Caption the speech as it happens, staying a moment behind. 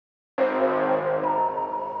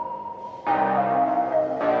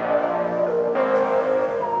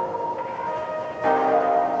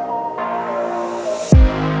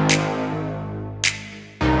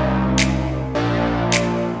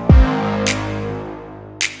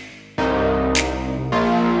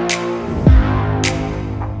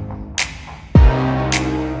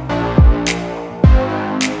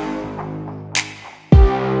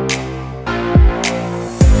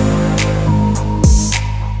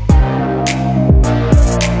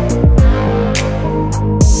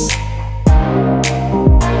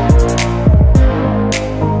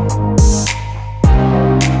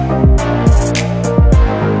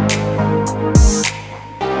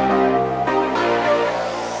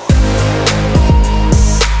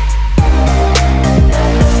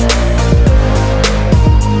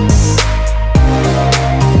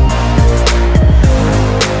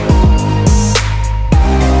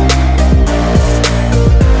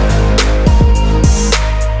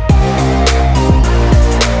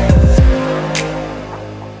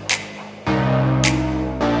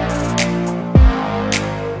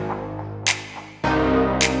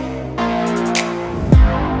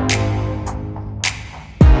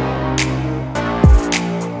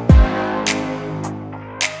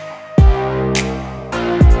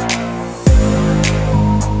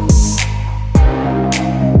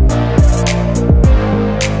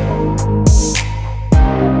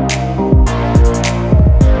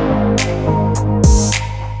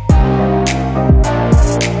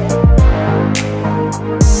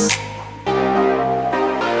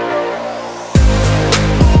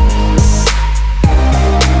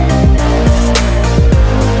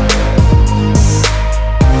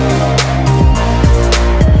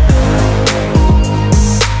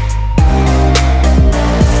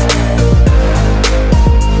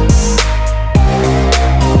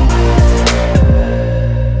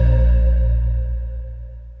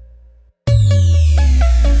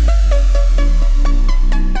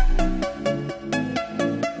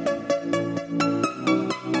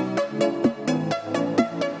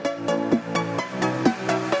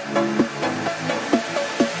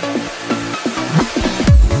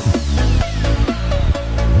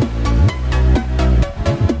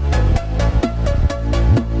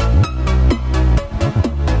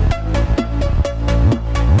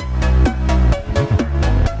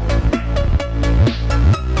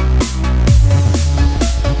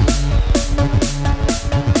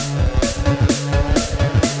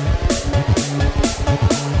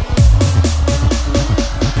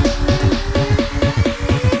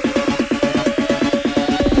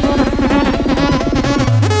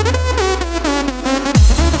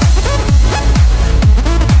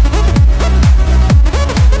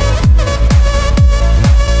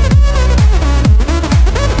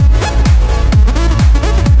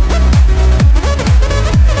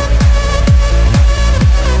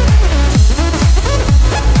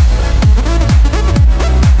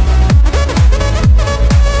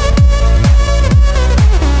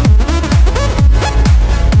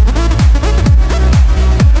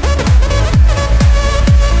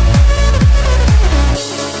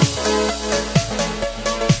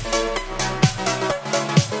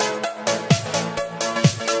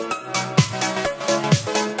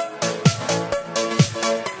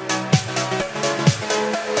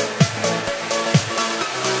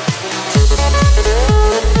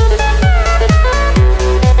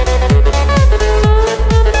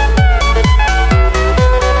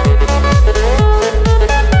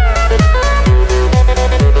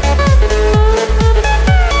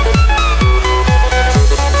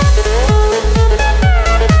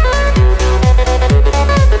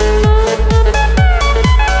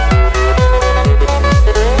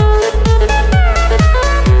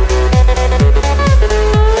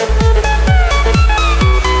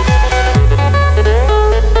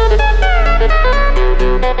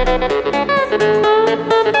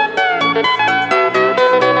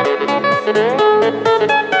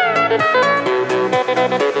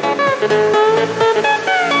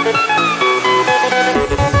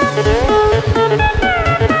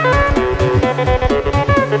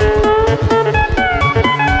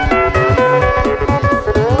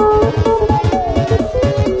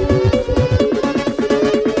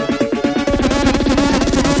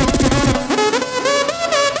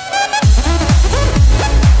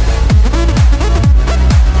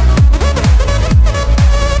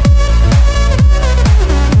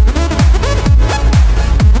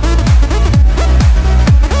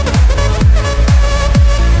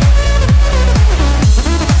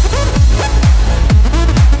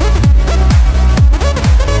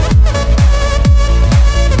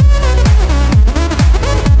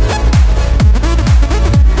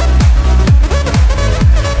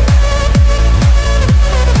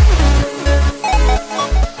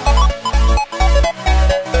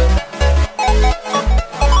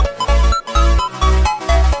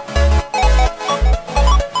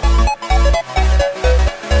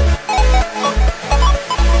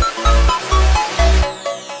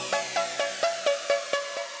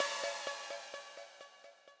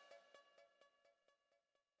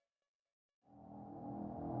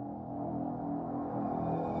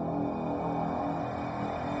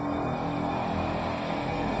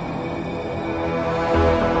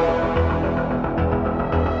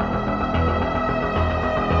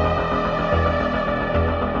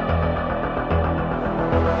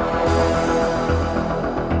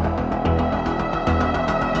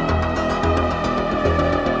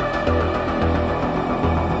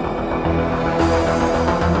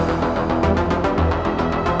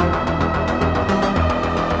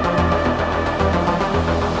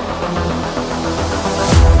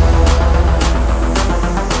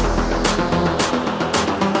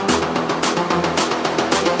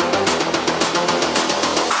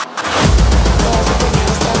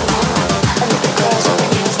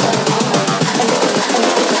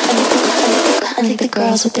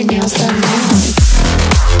girls with their nails done now.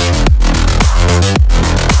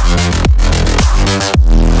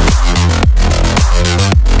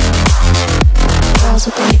 Girls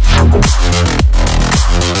with their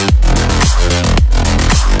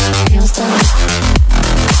nails done.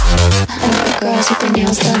 I like the girls with their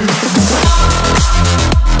nails done.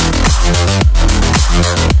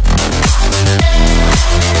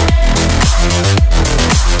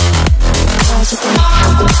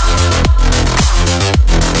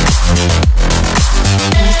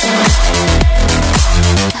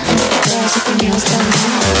 Girls with their nails done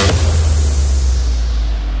now.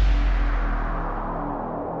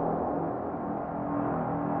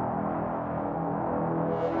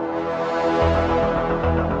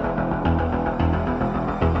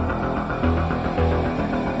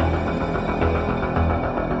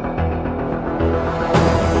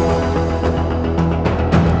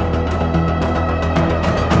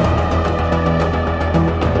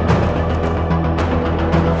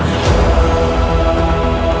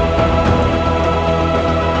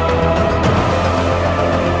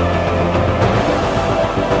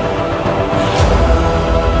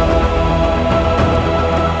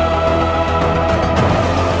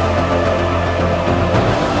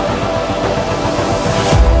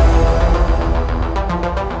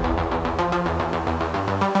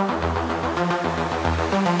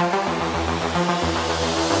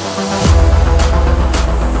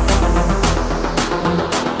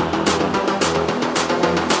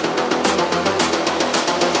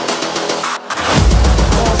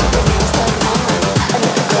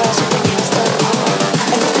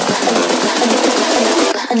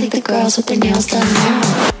 Girls with their nails done now.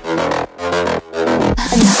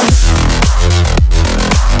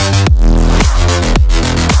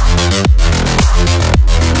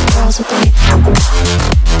 Girls with their nails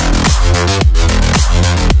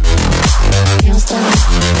done.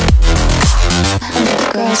 I like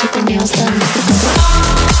the girls with their nails done.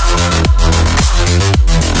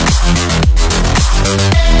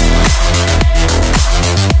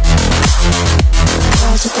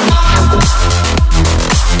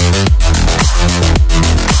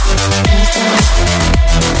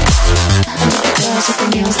 Girls with their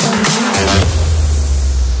nails done now.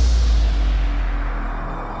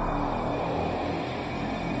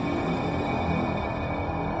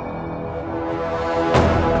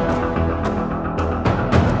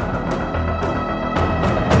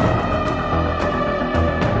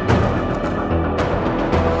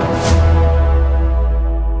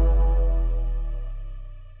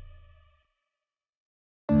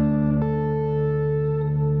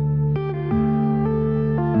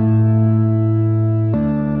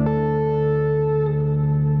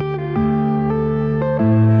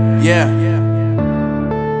 Yeah.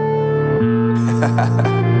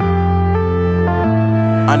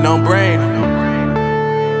 Unknown Brain,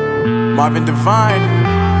 Marvin Divine.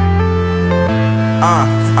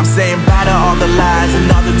 I'm saying bye to all the lies and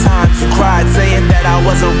all the times you cried, saying that I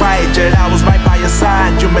wasn't right, yet I was right by your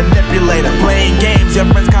side. You manipulator, playing games, your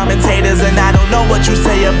friends commentators, and I don't know what you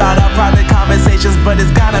say about our private conversations, but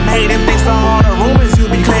it's got them hating. Thanks to all the rumors you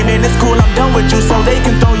be claiming. It's cool, I'm done with you, so they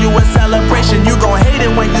can throw you a celebration. You gon' hate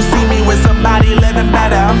it when you see me with somebody living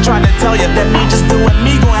better. I'm trying to tell you that me just doing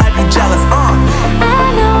me gon' have you jealous.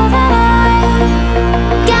 I know that I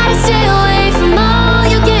gotta stay away from all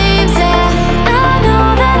your games, yeah. I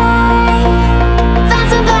know that I found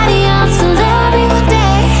somebody else to love me one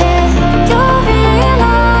day, yeah. You'll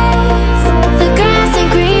realize the grass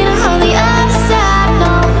ain't greener on the other side,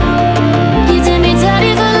 no. You did me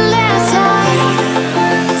dirty for the last time,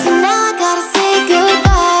 so now I gotta say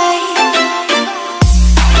goodbye.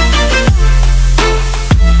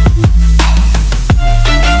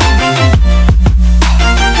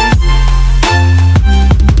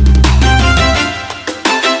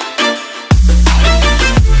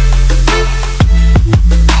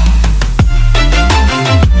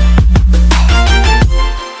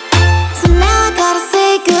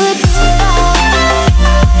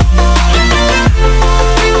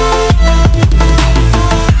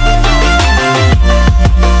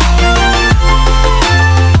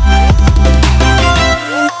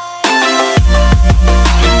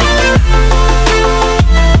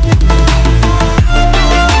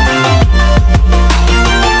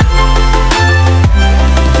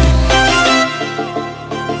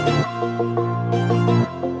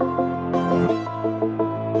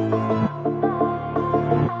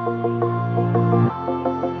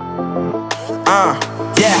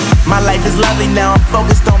 Yeah, my life is lovely now, I'm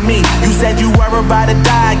focused on me. You said you were about to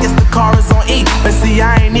die, I guess the car is on E. But see,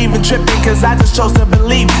 I ain't even tripping, cause I just chose to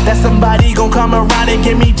believe that somebody gon' come around and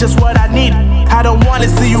give me just what I need. I don't wanna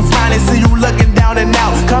see you frowning, see you looking down and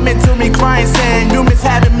out. Coming to me crying, saying you miss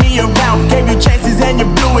having me around. Gave you chances and you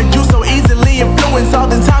blew it, you so